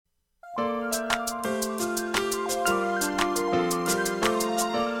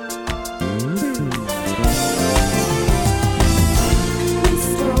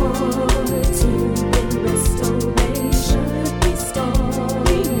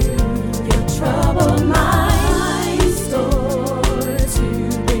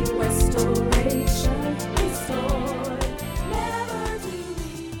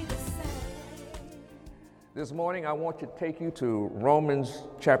I want to take you to Romans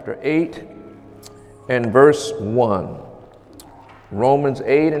chapter 8 and verse 1. Romans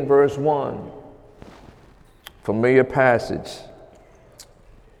 8 and verse 1. Familiar passage.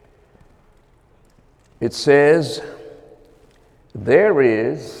 It says, "There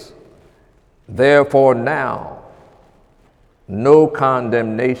is therefore now no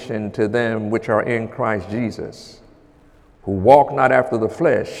condemnation to them which are in Christ Jesus, who walk not after the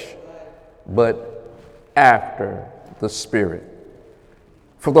flesh, but after the Spirit.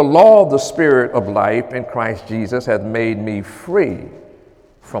 For the law of the Spirit of life in Christ Jesus hath made me free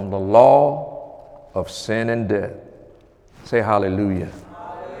from the law of sin and death." Say hallelujah.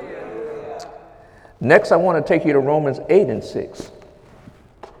 Hallelujah. Next, I want to take you to Romans 8 and 6.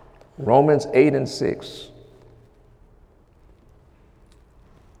 Romans 8 and 6.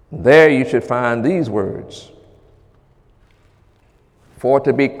 There you should find these words. "For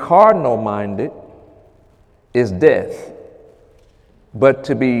to be carnal-minded is death, but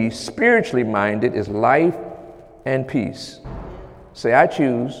to be spiritually minded is life and peace." Say, I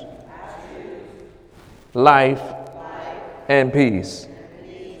choose life and peace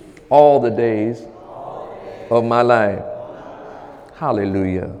all the days of my life.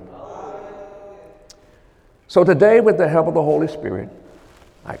 Hallelujah. So today, with the help of the Holy Spirit,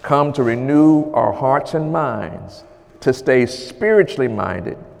 I come to renew our hearts and minds to stay spiritually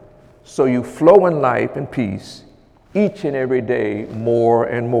minded, so you flow in life and peace each and every day more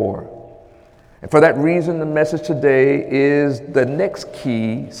and more. And for that reason, the message today is the next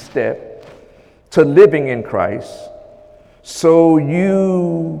key step to living in Christ, so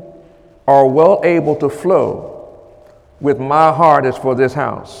you are well able to flow with "My heart is for this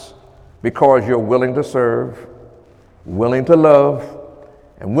house," because you're willing to serve, willing to love,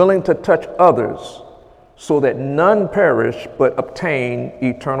 and willing to touch others, so that none perish but obtain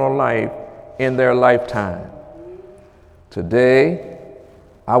eternal life in their lifetime. Today,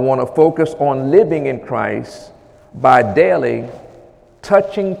 I want to focus on living in Christ by daily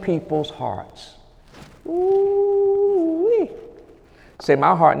touching people's hearts. Ooh-wee. Say,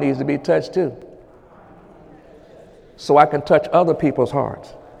 my heart needs to be touched too, so I can touch other people's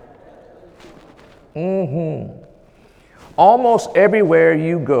hearts. Almost everywhere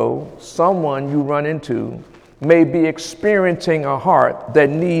you go, someone you run into may be experiencing a heart that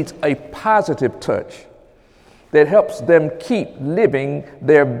needs a positive touch that helps them keep living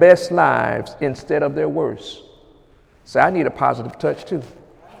their best lives instead of their worst. So I need a positive touch too,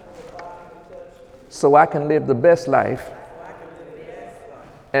 so I can live the best life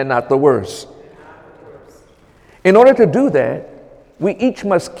and not the worst. In order to do that, we each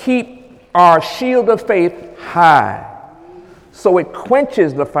must keep our shield of faith high, so it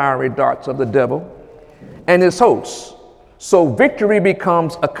quenches the fiery darts of the devil and his hosts, so victory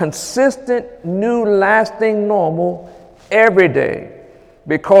becomes a consistent, new, lasting normal every day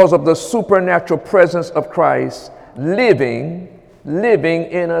because of the supernatural presence of Christ living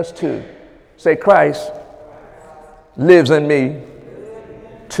in us too. Say, Christ lives in me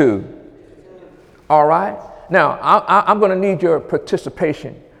too. All right? Now, I'm going to need your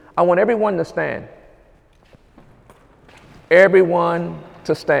participation. I want everyone to stand. Everyone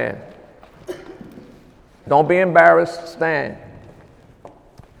to stand. Don't be embarrassed, stand.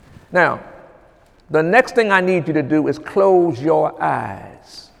 Now, the next thing I need you to do is close your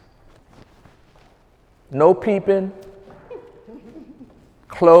eyes. No peeping.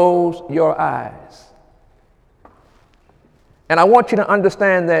 Close your eyes. And I want you to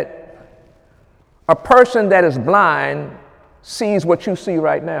understand that a person that is blind sees what you see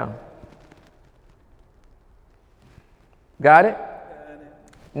right now. Got it?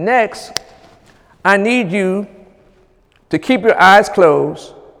 Next, I need you to keep your eyes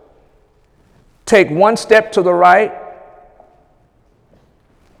closed, take one step to the right,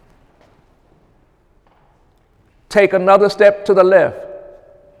 take another step to the left.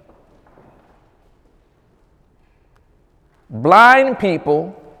 Blind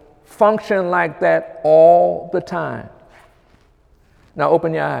people function like that all the time. Now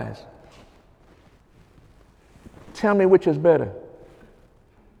open your eyes. Tell me which is better.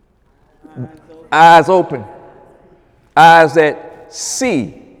 Eyes open. Eyes that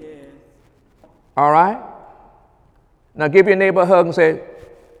see. All right? Now give your neighbor a hug and say,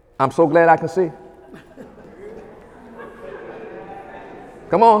 "I'm so glad I can see."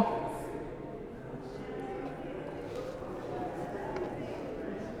 Come on.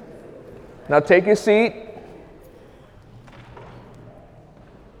 Now take your seat.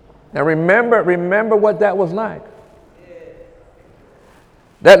 Now remember what that was like.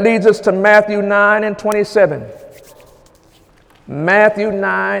 That leads us to Matthew 9 and 27. Matthew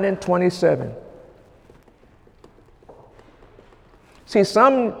 9 and 27. See,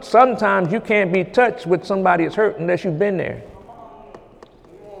 sometimes you can't be touched with somebody that's hurt unless you've been there.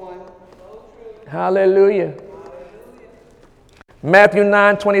 Hallelujah. Matthew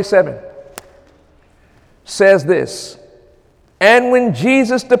 9:27 says this, and when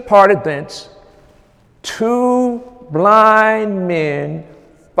Jesus departed thence, 2 blind men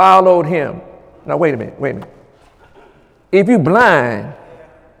followed him. Now, wait a minute. If you blind,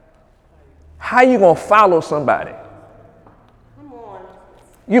 how you going to follow somebody? Come on.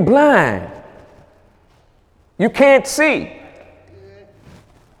 You blind. You can't see.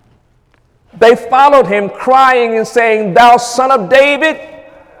 They followed him, crying and saying, thou son of David,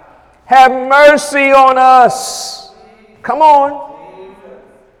 have mercy on us. Come on.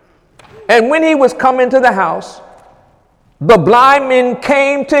 And when he was come into the house, the blind men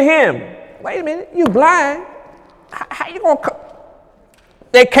came to him. Wait a minute, you blind? How you going to come?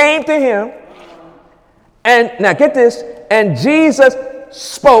 They came to him. And now get this. And Jesus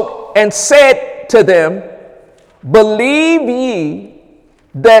spoke and said to them, believe ye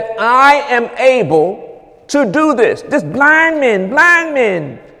that I am able to do this. This blind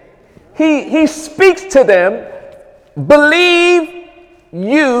men. He speaks to them, believe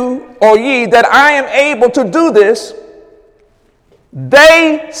you or ye that I am able to do this.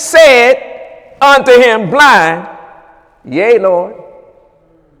 They said unto him, blind, yea, Lord.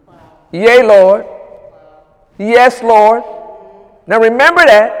 Yea, Lord. Yes, Lord. Now remember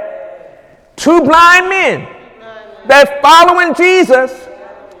that. 2 blind men that following Jesus.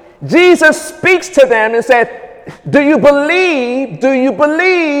 Jesus speaks to them and said, do you believe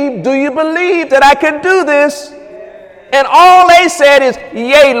that I can do this? And all they said is,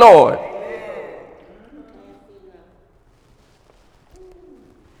 yea, Lord.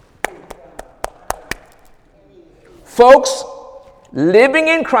 Folks, living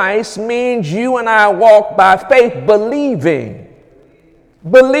in Christ means you and I walk by faith, believing.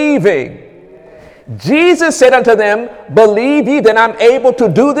 Jesus said unto them, believe ye that I'm able to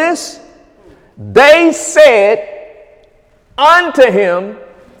do this? They said unto him,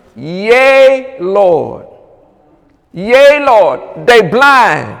 yea, Lord. Yea, Lord. They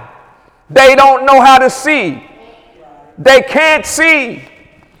blind. They don't know how to see. They can't see.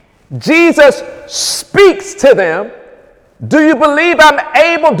 Jesus speaks to them. Do you believe I'm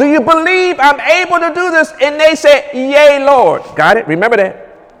able? Do you believe I'm able to do this? And they say, yea, Lord. Got it? Remember that.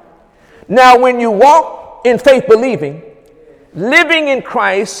 Now, when you walk in faith believing, living in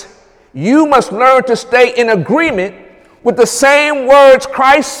Christ, you must learn to stay in agreement with the same words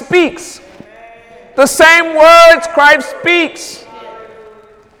Christ speaks. The same words Christ speaks.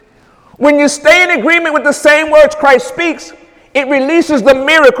 When you stay in agreement with the same words Christ speaks, it releases the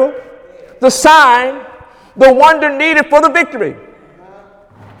miracle, the sign, the wonder needed for the victory.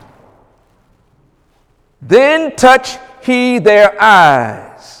 Then touch he their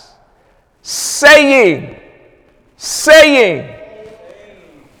eyes, saying,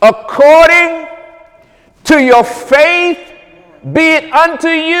 according to your faith be it unto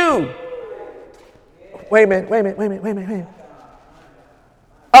you. Wait a minute.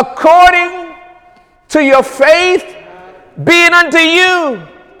 According to your faith be it unto you.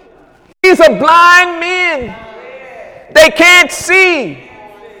 These are blind men. They can't see,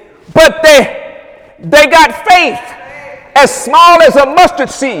 but they got faith as small as a mustard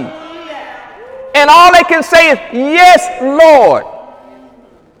seed. And all they can say is, yes, Lord.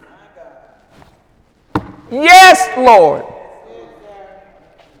 Yes, Lord.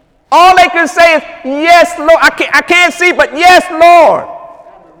 All they can say is, yes, Lord. I can't see, but yes, Lord.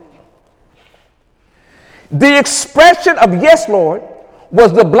 The expression of yes, Lord,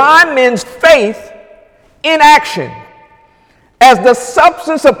 was the blind men's faith in action as the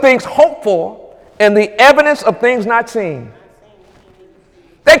substance of things hoped for and the evidence of things not seen.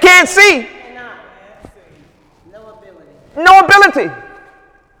 They can't see. No ability.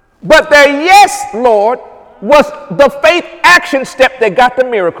 But their yes, Lord, was the faith action step that got the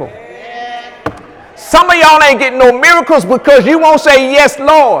miracle. Some of y'all ain't getting no miracles because you won't say yes,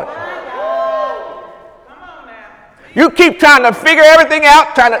 Lord. You keep trying to figure everything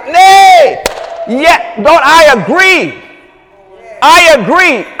out, Lord, I agree.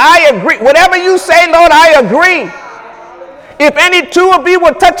 Whatever you say, Lord, I agree. If any two of you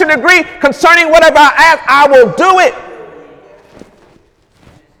will touch and agree concerning whatever I ask, I will do it.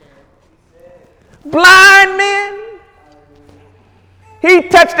 Blind men, he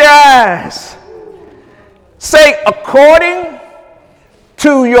touched their eyes. Say, according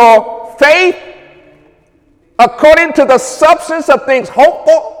to your faith, according to the substance of things hoped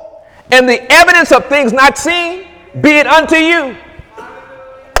for and the evidence of things not seen, be it unto you.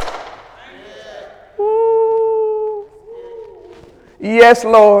 Ooh. Yes,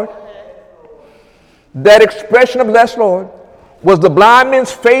 Lord. That expression of yes, Lord, was the blind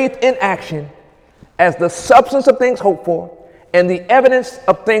man's faith in action as the substance of things hoped for and the evidence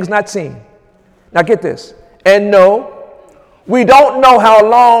of things not seen. Now get this. And no, we don't know how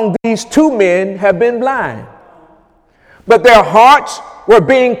long these two men have been blind, but their hearts were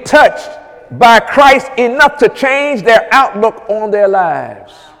being touched by Christ enough to change their outlook on their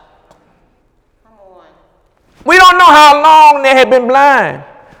lives. We don't know how long they had been blind.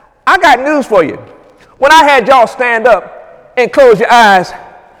 I got news for you. When I had y'all stand up and close your eyes,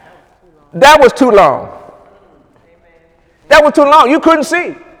 that was too long. That was too long. You couldn't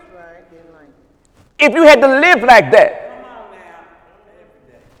see. If you had to live like that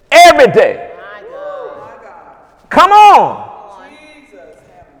every day, come on.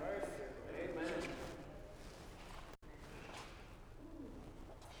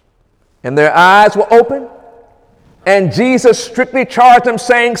 And their eyes were open. And Jesus strictly charged them,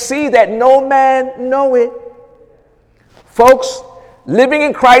 saying, see that no man know it. Folks, living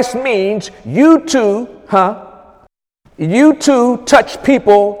in Christ means you too touch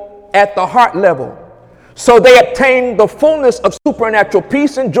people at the heart level, so they obtain the fullness of supernatural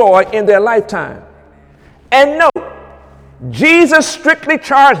peace and joy in their lifetime. And note, Jesus strictly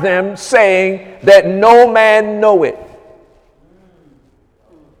charged them, saying that no man know it.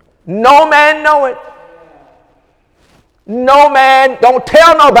 No man know it. No man, don't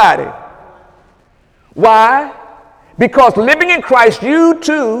tell nobody. Why? Because living in Christ, you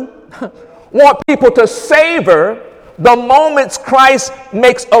too want people to savor the moments Christ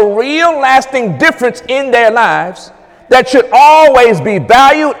makes a real lasting difference in their lives that should always be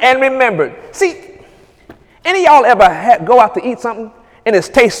valued and remembered. See, any of y'all ever go out to eat something and it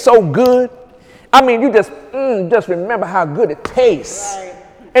tastes so good? I mean, you just remember how good it tastes. Right.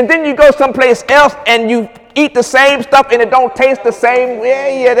 And then you go someplace else and you eat the same stuff and it don't taste the same.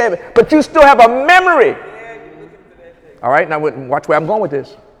 But you still have a memory. All right, now watch where I'm going with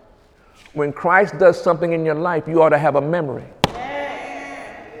this. When Christ does something in your life, you ought to have a memory.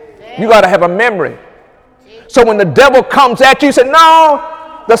 You got to have a memory. So when the devil comes at you, you say,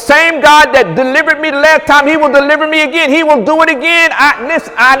 no, the same God that delivered me the last time, he will deliver me again. He will do it again. I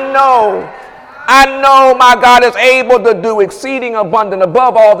know my God is able to do exceeding abundant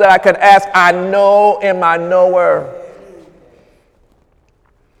above all that I could ask. I know in my knower.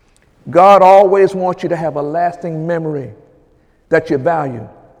 God always wants you to have a lasting memory that you value.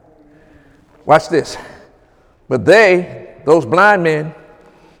 Watch this. But those blind men,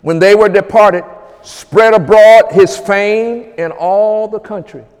 when they were departed, spread abroad his fame in all the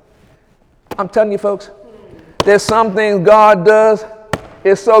country. I'm telling you, folks, there's some things God does.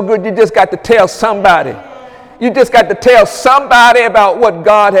 It's so good you just got to tell somebody. You just got to tell somebody about what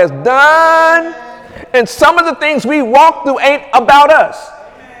God has done. And some of the things we walk through ain't about us.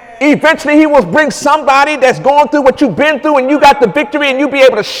 Eventually he will bring somebody that's going through what you've been through and you got the victory and you'll be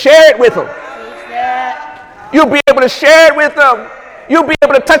able to share it with them. You'll be able to share it with them. You'll be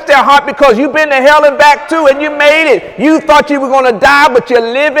able to touch their heart because you've been to hell and back too and you made it. You thought you were going to die, but you're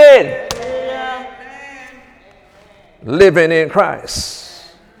living. Living in Christ.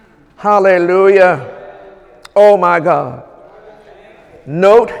 Hallelujah. Oh my God.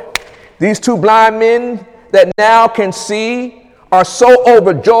 Note, these two blind men that now can see are so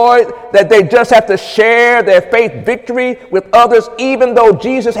overjoyed that they just have to share their faith victory with others, even though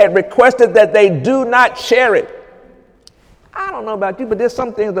Jesus had requested that they do not share it. I don't know about you, but there's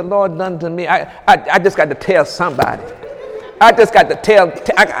some things the Lord done to me. I just got to tell somebody. I just got to tell.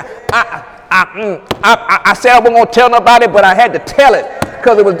 I said I wasn't going to tell nobody, but I had to tell it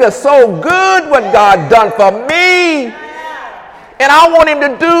because it was just so good what God done for me. And I want him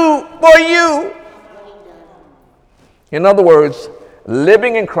to do for you. In other words,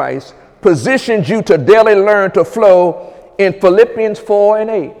 living in Christ positions you to daily learn to flow in Philippians 4 and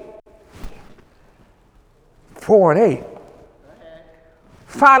 8. 4 and 8.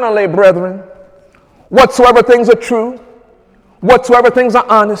 Finally, brethren, whatsoever things are true, whatsoever things are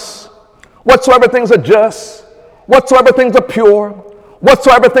honest, whatsoever things are just, whatsoever things are pure,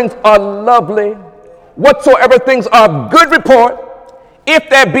 whatsoever things are lovely, whatsoever things are of good report, if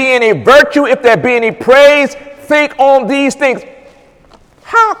there be any virtue, if there be any praise, think on these things.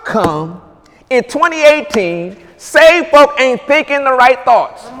 How come in 2018 saved folk ain't thinking the right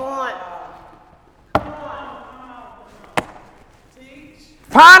thoughts? Come on.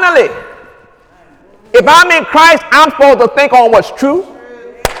 Finally, if I'm in Christ, I'm supposed to think on what's true.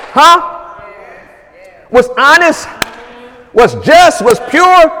 What's honest, what's just, what's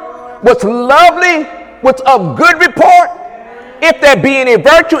pure, what's lovely, what's of good report. If there be any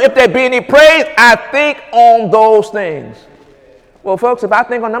virtue, if there be any praise, I think on those things. Well, folks, if I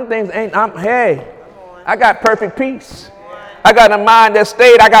think on them things, I got perfect peace. I got a mind that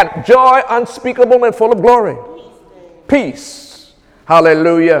stayed. I got joy unspeakable and full of glory. Peace.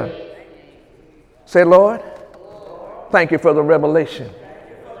 Hallelujah. Say, Lord, thank you for the revelation.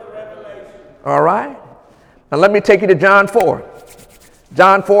 All right. Now let me take you to John 4.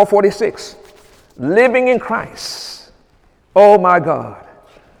 John 4:46. Living in Christ. Oh my God.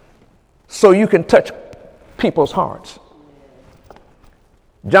 So you can touch people's hearts.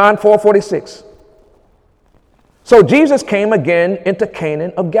 John 4:46. So Jesus came again into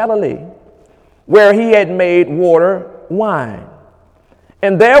Canaan of Galilee, where he had made water wine.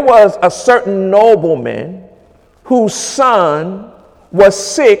 And there was a certain nobleman whose son was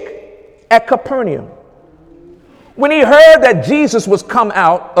sick at Capernaum. When he heard that Jesus was come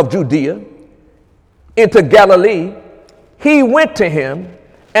out of Judea into Galilee, he went to him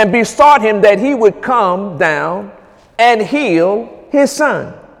and besought him that he would come down and heal his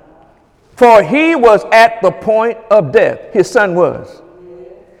son. For he was at the point of death. His son was.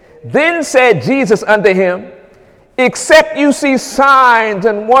 Then said Jesus unto him, except you see signs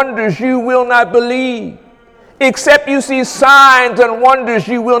and wonders, you will not believe. Except you see signs and wonders,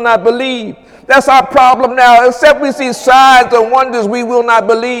 you will not believe. That's our problem now. Except we see signs and wonders, we will not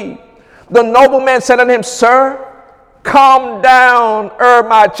believe. The nobleman said unto him, Sir, come down ere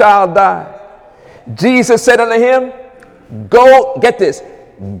my child die. Jesus said unto him, Go, get this,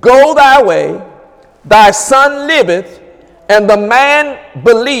 go thy way, thy son liveth. And the man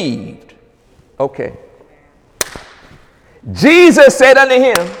believed. Okay. Jesus said unto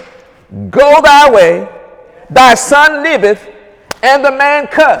him, Go thy way, thy son liveth. And the man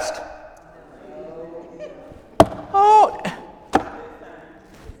cussed. Oh.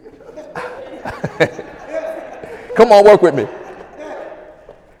 Come on, work with me.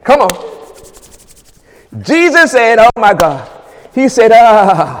 Come on. Jesus said, oh my God. He said,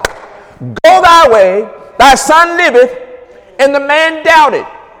 go thy way, thy son liveth. And the man doubted.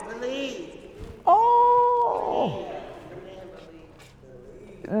 Oh.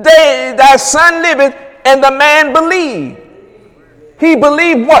 Thy son liveth, and the man believed. He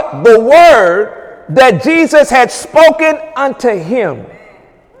believed what? The word that Jesus had spoken unto him.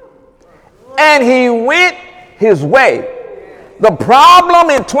 And he went his way. The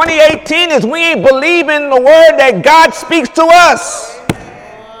problem in 2018 is we ain't believing the word that God speaks to us.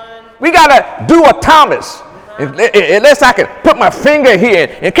 We got to do a Thomas. Unless I can put my finger here,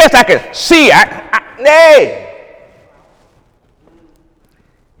 in case I can see. Nay.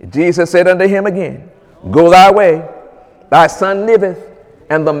 Jesus said unto him again, Go thy way, thy son liveth.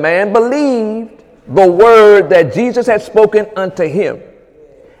 And the man believed the word that Jesus had spoken unto him.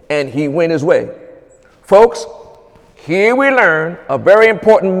 And he went his way. Folks, here we learn a very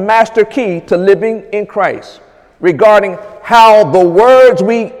important master key to living in Christ regarding how the words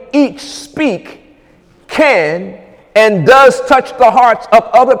we each speak can and does touch the hearts of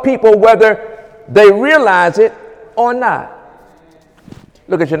other people, whether they realize it or not.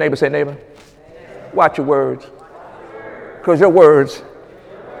 Look at your neighbor, say, neighbor, watch your words, because your words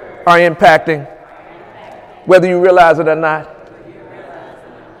are impacting, whether you realize it or not.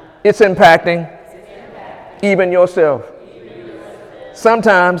 It's impacting even yourself.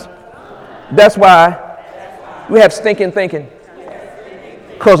 Sometimes that's why we have stinking thinking,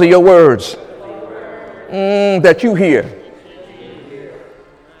 because of your words that you hear.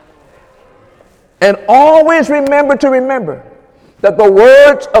 And always remember that the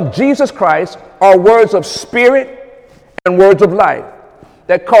words of Jesus Christ are words of spirit and words of life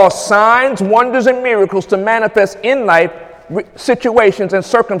that cause signs, wonders, and miracles to manifest in life situations and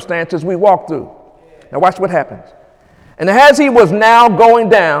circumstances we walk through. Now watch what happens. And as he was now going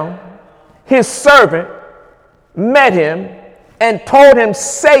down, his servant met him and told him,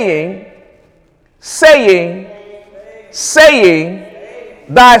 saying,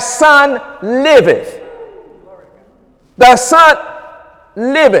 thy son liveth. Thy son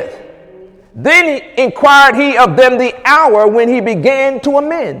liveth. Then inquired he of them the hour when he began to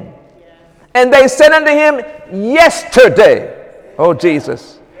amend. And they said unto him, yesterday, oh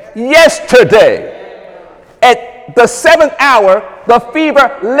Jesus, yesterday, at the 7th hour, the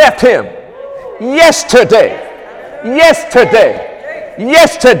fever left him. Yesterday.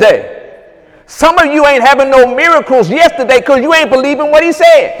 Some of you ain't having no miracles yesterday because you ain't believing what he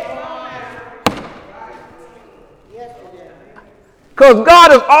said. Because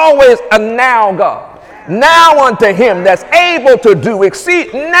God is always a now God. Now unto him that's able to do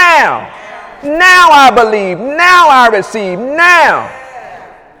exceed. Now I believe. Now I receive. Now.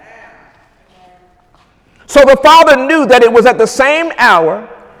 So the Father knew that it was at the same hour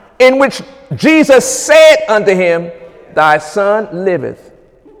in which Jesus said unto him, thy son liveth.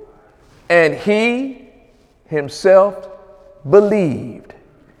 And he himself believed,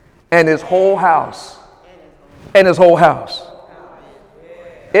 and his whole house. And his whole house.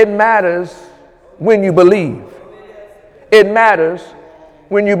 It matters when you believe. It matters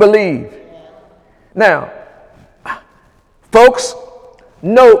when you believe. Now, folks,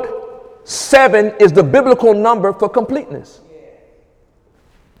 note 7 is the biblical number for completeness.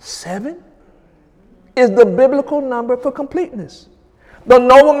 7 is the biblical number for completeness. The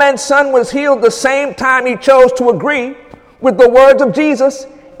nobleman's son was healed the same time he chose to agree with the words of Jesus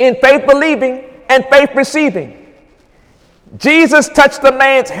in faith believing and faith receiving. Jesus touched the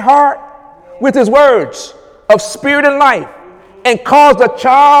man's heart with his words of spirit and life and caused a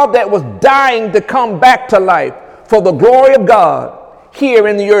child that was dying to come back to life for the glory of God here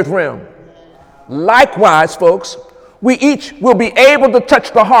in the earth realm. Likewise, folks, we each will be able to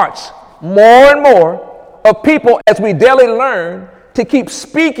touch the hearts more and more of people as we daily learn to keep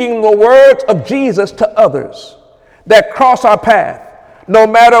speaking the words of Jesus to others that cross our path, no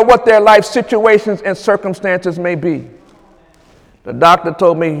matter what their life situations and circumstances may be. The doctor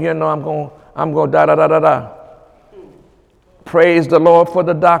told me, I'm going da. Praise the Lord for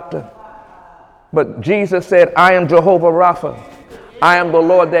the doctor. But Jesus said, I am Jehovah Rapha. I am the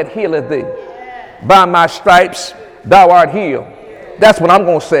Lord that healeth thee. By my stripes, thou art healed. That's what I'm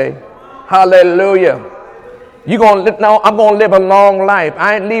going to say. Hallelujah. I'm going to live a long life.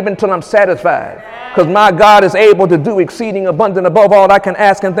 I ain't leaving until I'm satisfied. Because my God is able to do exceeding abundant above all I can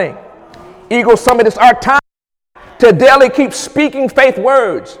ask and think. Eagle Summit, it's our time to daily keep speaking faith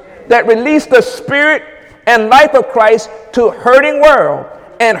words that release the spirit and life of Christ to a hurting world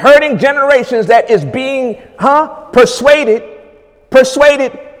and hurting generations that is being persuaded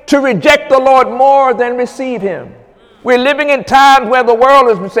to reject the Lord more than receive him. We're living in times where the world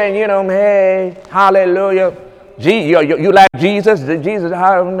is saying, hey, hallelujah. You like Jesus? Jesus,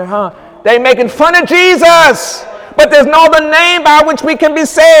 They making fun of Jesus, but there's no other name by which we can be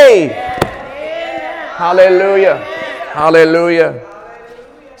saved. Hallelujah. Hallelujah.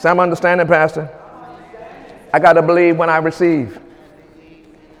 Some understanding, Pastor? I got to believe when I receive.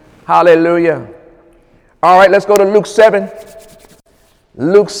 Hallelujah. All right, let's go to Luke 7.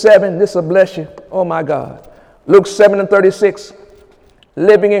 Luke 7, this will bless you. Oh, my God. Luke 7:36.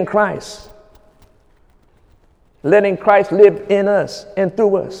 Living in Christ. Letting Christ live in us and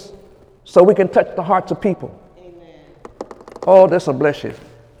through us so we can touch the hearts of people. Amen. Oh, this will bless you.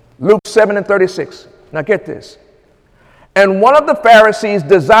 Luke 7:36. Now get this. And one of the Pharisees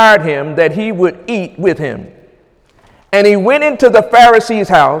desired him that he would eat with him. And he went into the Pharisee's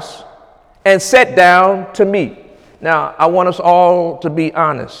house and sat down to meat. Now, I want us all to be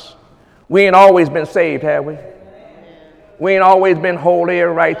honest. We ain't always been saved, have we? We ain't always been holy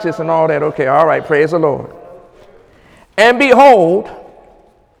or righteous and all that. Okay, all right, praise the Lord. And behold,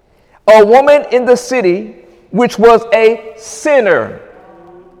 a woman in the city, which was a sinner.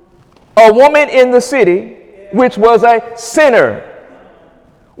 A woman in the city, which was a sinner.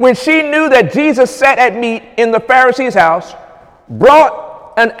 When she knew that Jesus sat at meat in the Pharisee's house,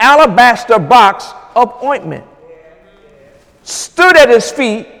 brought an alabaster box of ointment, stood at his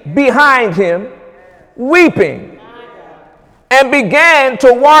feet behind him, weeping, and began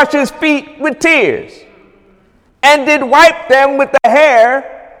to wash his feet with tears, and did wipe them with the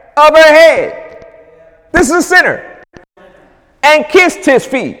hair of her head. This is a sinner. And kissed his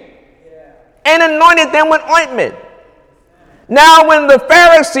feet, and anointed them with ointment. Now when the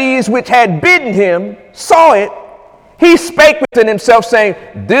Pharisees which had bidden him saw it, he spake within himself, saying,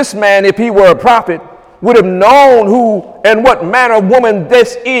 this man, if he were a prophet, would have known who and what manner of woman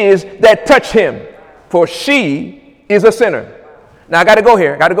this is that touched him, for she is a sinner. Now I got to go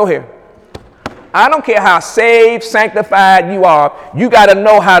here. I don't care how saved, sanctified you are. You got to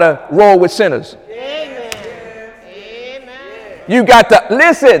know how to roll with sinners. Amen. Amen. You got to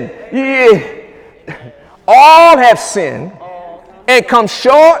listen. All have sinned and come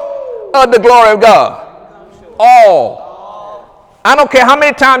short of the glory of God. All. I don't care how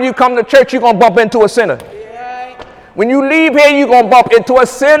many times you come to church, you're going to bump into a sinner. When you leave here, you're going to bump into a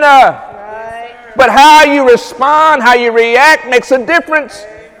sinner. But how you respond, how you react makes a difference.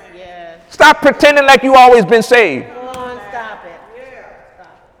 Stop pretending like you always been saved. Stop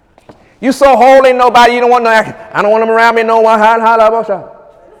it. You so holy, nobody, you don't want no, I don't want them around me, no one.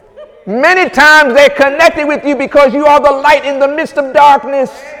 Many times they're connected with you because you are the light in the midst of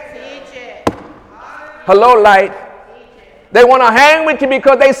darkness. Hello, light. They want to hang with you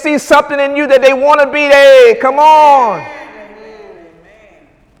because they see something in you that they want to be there. Come on.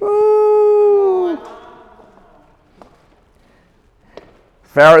 Ooh.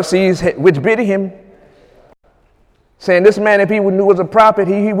 Pharisees which bid him saying this man, if he knew was a prophet,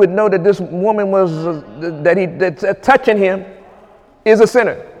 he would know that this woman was, that touching him is a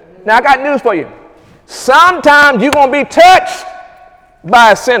sinner. Now, I got news for you. Sometimes you're going to be touched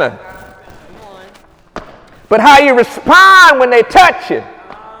by a sinner. But how you respond when they touch you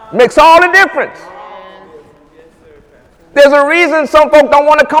makes all the difference. There's a reason some folk don't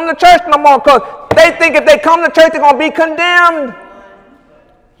want to come to church no more, because they think if they come to church, they're going to be condemned.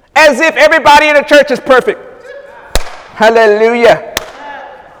 As if everybody in the church is perfect. Hallelujah.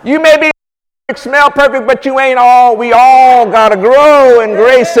 You may be smell perfect, but you ain't all. We all got to grow in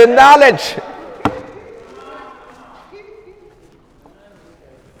grace and knowledge.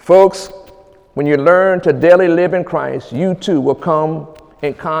 Folks, when you learn to daily live in Christ, you too will come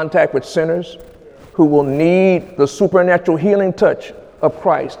in contact with sinners who will need the supernatural healing touch of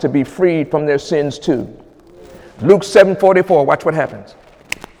Christ to be freed from their sins too. Luke 7:44, watch what happens.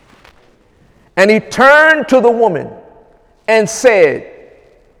 And he turned to the woman and said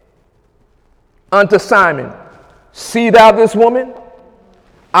unto Simon, see thou this woman?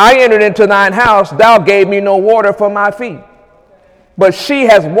 I entered into thine house, thou gave me no water for my feet, but she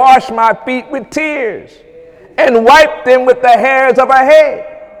has washed my feet with tears and wiped them with the hairs of her head.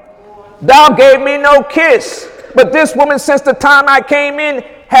 Thou gave me no kiss, but this woman since the time I came in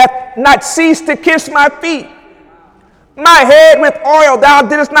hath not ceased to kiss my feet. My head with oil thou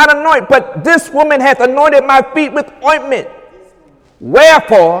didst not anoint, but this woman hath anointed my feet with ointment.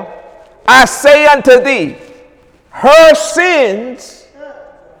 Wherefore I say unto thee, her sins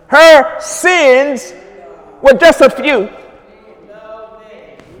were just a few,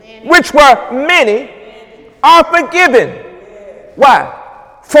 which were many, are forgiven. Why?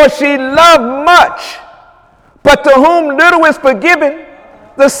 For she loved much, but to whom little is forgiven,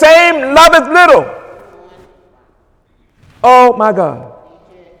 the same loveth little. Oh my God.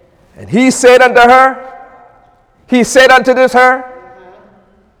 And he said unto her,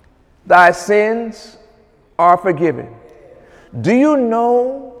 thy sins are forgiven. Do you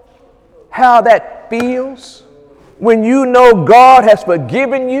know how that feels when you know God has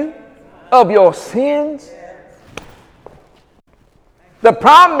forgiven you of your sins? The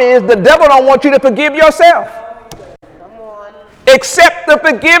problem is the devil don't want you to forgive yourself. Accept the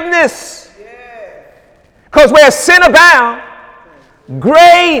forgiveness. Because where sin abounds,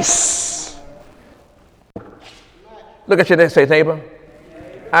 grace. Look at your neighbor.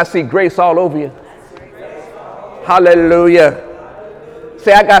 I see grace all over you. Hallelujah.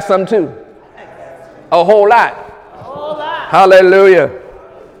 Say, I got some too. A whole lot. Hallelujah.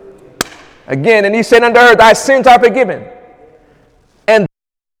 Again, and he said unto her, thy sins are forgiven. And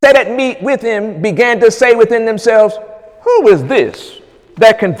they that meet with him began to say within themselves, who is this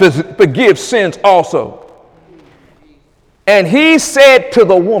that can forgive sins also? And he said to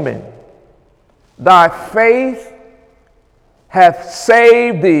the woman, thy faith hath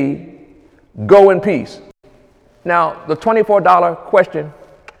saved thee, go in peace. Now, the $24 question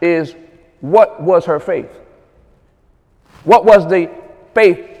is, what was her faith? What was the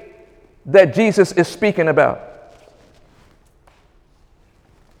faith that Jesus is speaking about?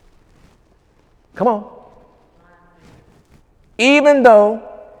 Come on. Even though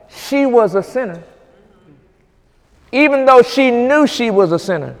she was a sinner, even though she knew she was a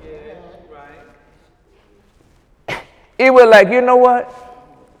sinner, it was like, you know what?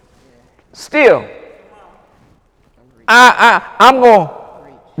 Still, I'm going to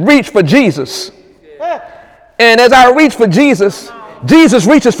reach for Jesus. And as I reach for Jesus, Jesus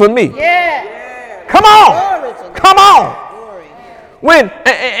reaches for me. Come on. Come on. When and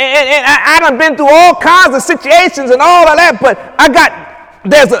I done been through all kinds of situations and all of that, but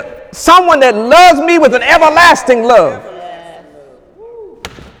there's someone that loves me with an everlasting love.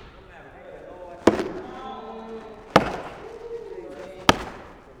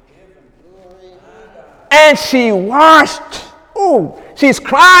 And she washed. Ooh, she's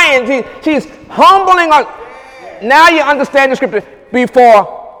crying. She's humbling her. Now you understand the scripture.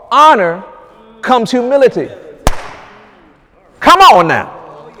 Before honor comes humility. Come on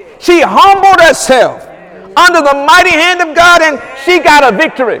now. She humbled herself under the mighty hand of God, and she got a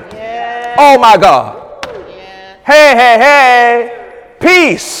victory. Oh my God. Hey.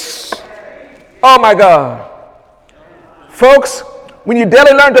 Peace. Oh my God. Folks, when you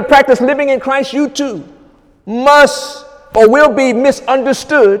daily learn to practice living in Christ, you too must or will be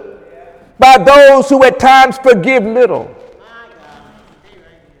misunderstood by those who at times forgive little.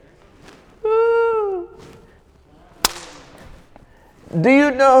 Do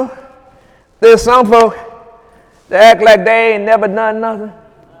you know there's some folk that act like they ain't never done nothing?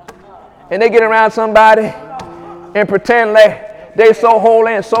 And they get around somebody and pretend like they so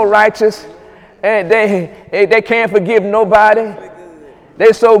holy and so righteous and they can't forgive nobody.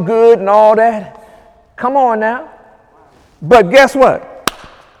 They're so good and all that. Come on now. But guess what?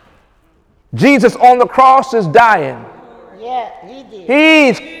 Jesus on the cross is dying. Yeah, he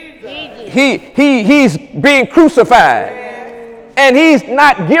did. He's being crucified. And he's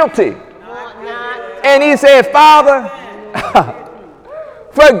not guilty. And he said, Father,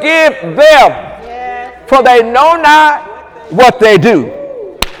 forgive them, for they know not what they do.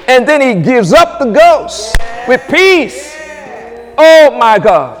 And then he gives up the ghost with peace. Oh my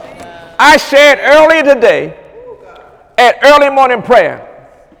God. I shared earlier today at early morning prayer.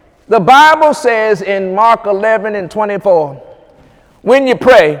 The Bible says in Mark 11 and 24, when you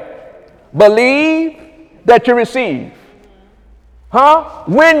pray, believe that you receive.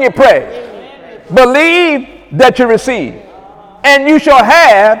 When you pray, believe that you receive. And you shall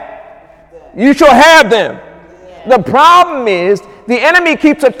have them. The problem is the enemy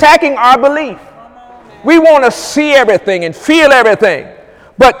keeps attacking our belief. We want to see everything and feel everything.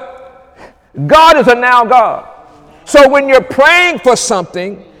 But God is a now God. So when you're praying for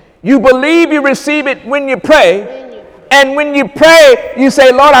something, you believe you receive it when you pray. And when you pray, you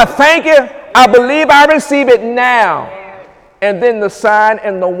say, Lord, I thank you. I believe I receive it now. And then the sign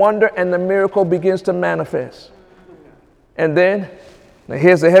and the wonder and the miracle begins to manifest. And then, now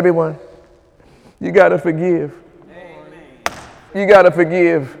here's the heavy one. You got to forgive. You got to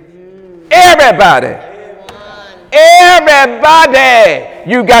forgive everybody. Everybody.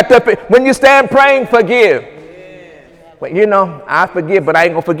 You got to, when you stand praying, forgive. But you know, I forgive, but I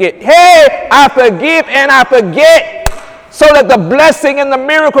ain't going to forget. Hey, I forgive and I forget so that the blessing and the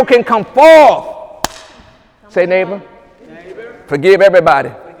miracle can come forth. Say, neighbor, forgive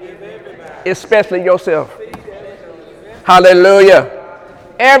everybody, especially yourself. Hallelujah.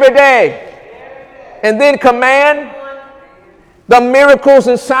 Every day. And then command the miracles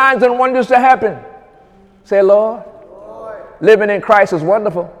and signs and wonders to happen. Say, Lord, living in Christ is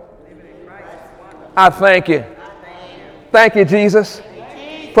wonderful. I thank you. Thank you, Jesus,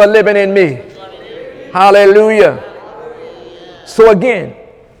 for living in me. Hallelujah. So again,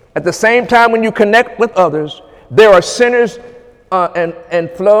 at the same time when you connect with others, there are sinners and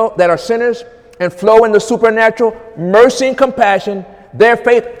flow in the supernatural, mercy and compassion. Their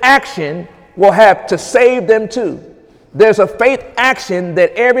faith action will have to save them too. There's a faith action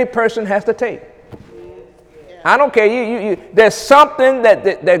that every person has to take. I don't care. There's something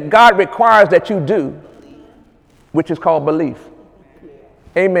that God requires that you do, which is called belief.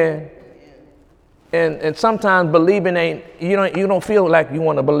 Amen. And sometimes believing ain't, you don't feel like you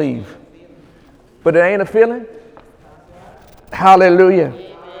want to believe. But it ain't a feeling. Hallelujah.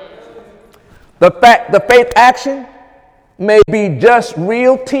 The faith action may be just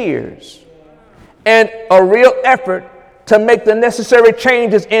real tears and a real effort to make the necessary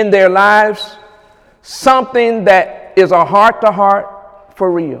changes in their lives. Something that is a heart to heart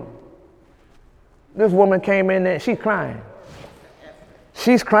for real. This woman came in there, she's crying.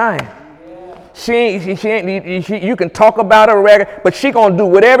 She's crying. She ain't, you can talk about her, but she gonna do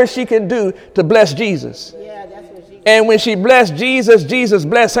whatever she can do to bless Jesus. Yeah, that's what she. And when she blessed Jesus, Jesus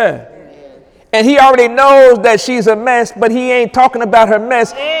blessed her. And he already knows that she's a mess, but he ain't talking about her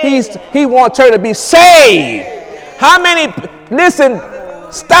mess. He wants her to be saved. How many, listen,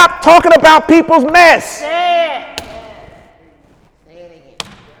 stop talking about people's mess. Say it again.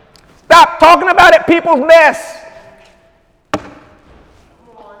 Stop talking about it, people's mess.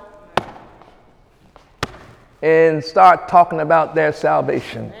 And start talking about their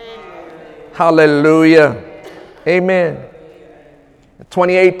salvation. Hallelujah. Amen.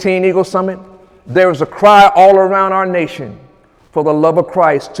 2018 Eagle Summit, there is a cry all around our nation for the love of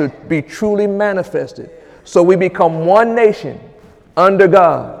Christ to be truly manifested. So we become one nation under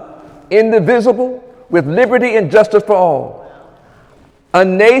God, indivisible, with liberty and justice for all. A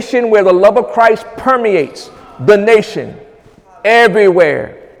nation where the love of Christ permeates the nation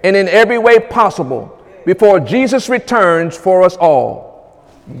everywhere and in every way possible before Jesus returns for us all.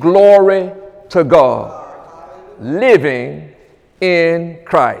 Glory to God. Living in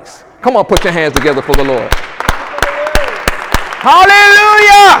Christ. Come on, put your hands together for the Lord.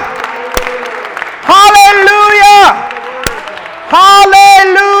 Hallelujah! Hallelujah!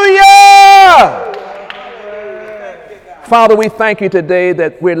 Hallelujah! Father, we thank you today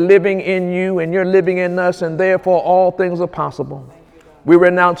that we're living in you and you're living in us, and therefore all things are possible. We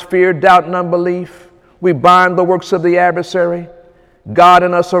renounce fear, doubt, and unbelief. We bind the works of the adversary. God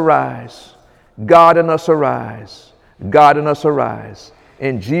in us arise. God in us arise. God in us arise.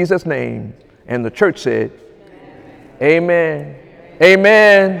 In Jesus' name. And the church said, Amen.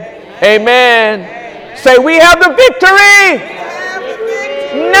 Amen. Amen. Amen. Say, we have the victory.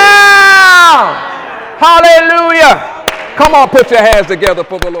 now. Hallelujah. Come on, put your hands together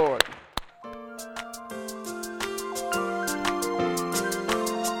for the Lord.